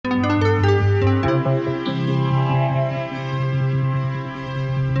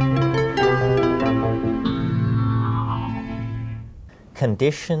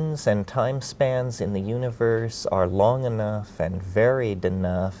conditions and time spans in the universe are long enough and varied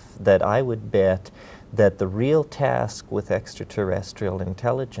enough that I would bet that the real task with extraterrestrial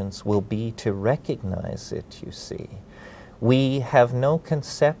intelligence will be to recognize it, you see. We have no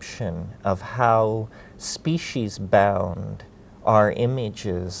conception of how species-bound our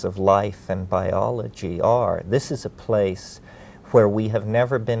images of life and biology are. This is a place where we have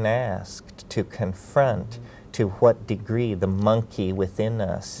never been asked to confront to what degree the monkey within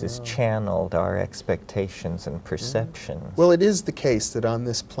us is channeled our expectations and perceptions. Well, it is the case that on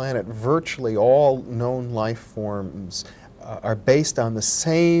this planet, virtually all known life forms are based on the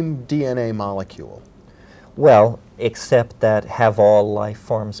same DNA molecule. Well, except that have all life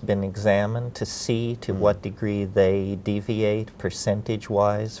forms been examined to see to what degree they deviate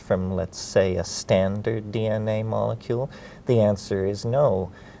percentage-wise from, let's say, a standard DNA molecule? The answer is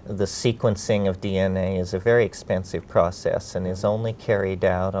no. The sequencing of DNA is a very expensive process and is only carried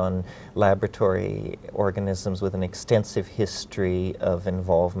out on laboratory organisms with an extensive history of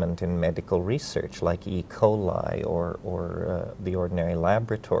involvement in medical research, like E. coli or the ordinary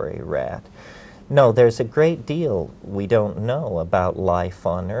laboratory rat. No, there's a great deal we don't know about life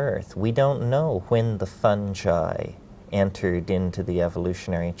on Earth. We don't know when the fungi entered into the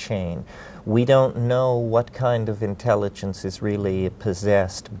evolutionary chain. We don't know what kind of intelligence is really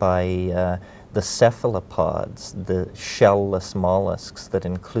possessed by the cephalopods, the shell-less mollusks that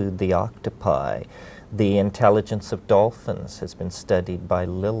include the octopi. The intelligence of dolphins has been studied by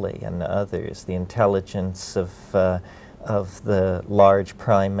Lilly and others. The intelligence of the large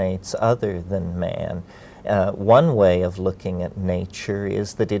primates other than man. One way of looking at nature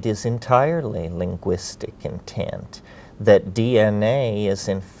is that it is entirely linguistic intent, that DNA is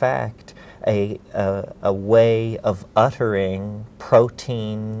in fact a way of uttering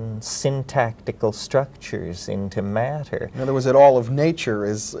protein syntactical structures into matter. In other words, that all of nature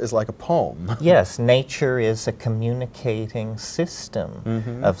is like a poem. Yes, nature is a communicating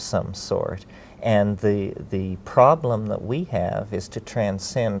system of some sort. And the problem that we have is to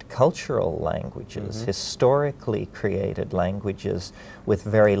transcend cultural languages, historically created languages with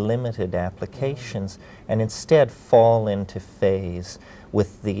very limited applications, and instead fall into phase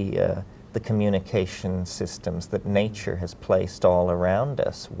with the communication systems that nature has placed all around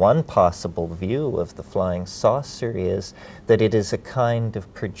us. One possible view of the flying saucer is that it is a kind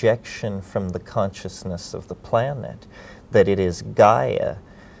of projection from the consciousness of the planet, that it is Gaia,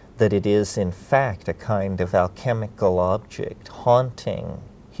 that it is in fact a kind of alchemical object haunting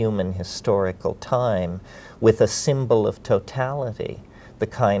human historical time with a symbol of totality, the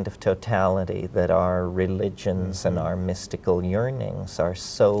kind of totality that our religions and our mystical yearnings are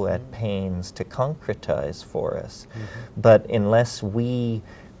so at pains to concretize for us. But unless we,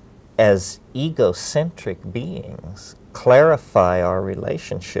 as egocentric beings, clarify our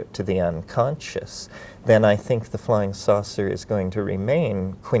relationship to the unconscious, then I think the flying saucer is going to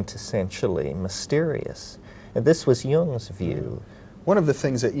remain quintessentially mysterious. And this was Jung's view. One of the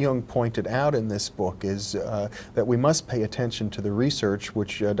things that Jung pointed out in this book is that we must pay attention to the research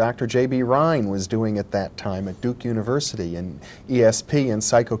which Dr. J.B. Rhine was doing at that time at Duke University in ESP and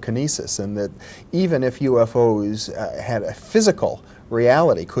psychokinesis, and that even if UFOs had a physical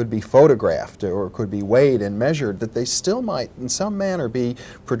reality, could be photographed or could be weighed and measured, that they still might in some manner be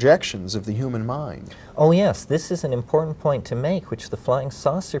projections of the human mind. Oh yes, this is an important point to make, which the flying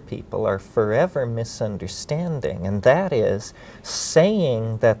saucer people are forever misunderstanding, and that is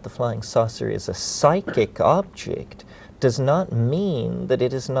saying that the flying saucer is a psychic object does not mean that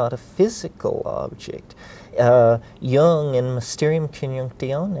it is not a physical object. Jung in Mysterium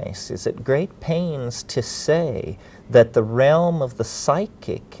Conjunctionis is at great pains to say that the realm of the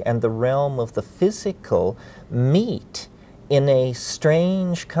psychic and the realm of the physical meet in a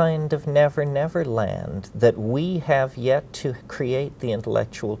strange kind of never-never land that we have yet to create the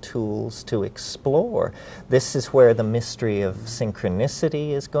intellectual tools to explore. This is where the mystery of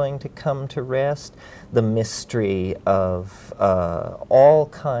synchronicity is going to come to rest, the mystery of all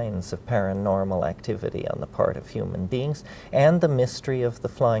kinds of paranormal activity on the part of human beings, and the mystery of the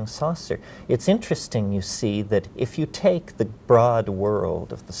flying saucer. It's interesting, you see, that if you take the broad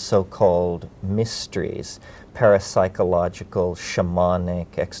world of the so-called mysteries, parapsychological,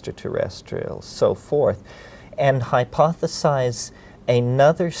 shamanic, extraterrestrial, so forth, and hypothesize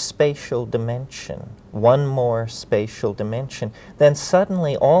another spatial dimension, one more spatial dimension, then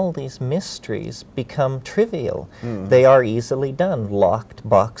suddenly all these mysteries become trivial. They are easily done. Locked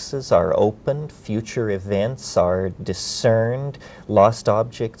boxes are opened, future events are discerned, lost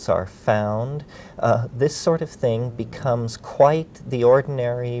objects are found. This sort of thing becomes quite the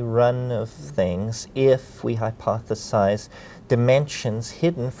ordinary run of things if we hypothesize dimensions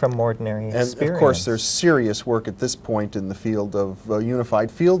hidden from ordinary experience. And of course there's serious work at this point in the field of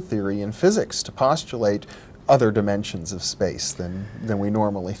unified field theory in physics to postulate other dimensions of space than we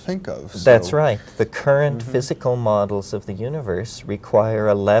normally think of. That's right. The current physical models of the universe require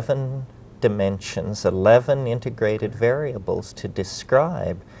 11 dimensions, 11 integrated variables to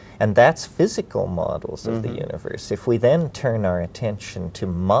describe, and that's physical models of the universe. If we then turn our attention to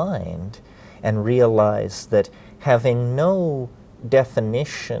mind and realize that having no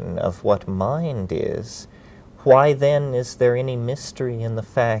definition of what mind is, why then is there any mystery in the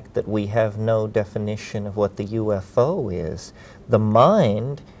fact that we have no definition of what the UFO is? The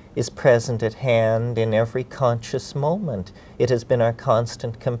mind is present at hand in every conscious moment. It has been our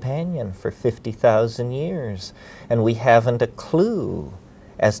constant companion for 50,000 years, and we haven't a clue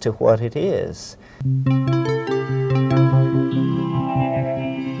as to what it is.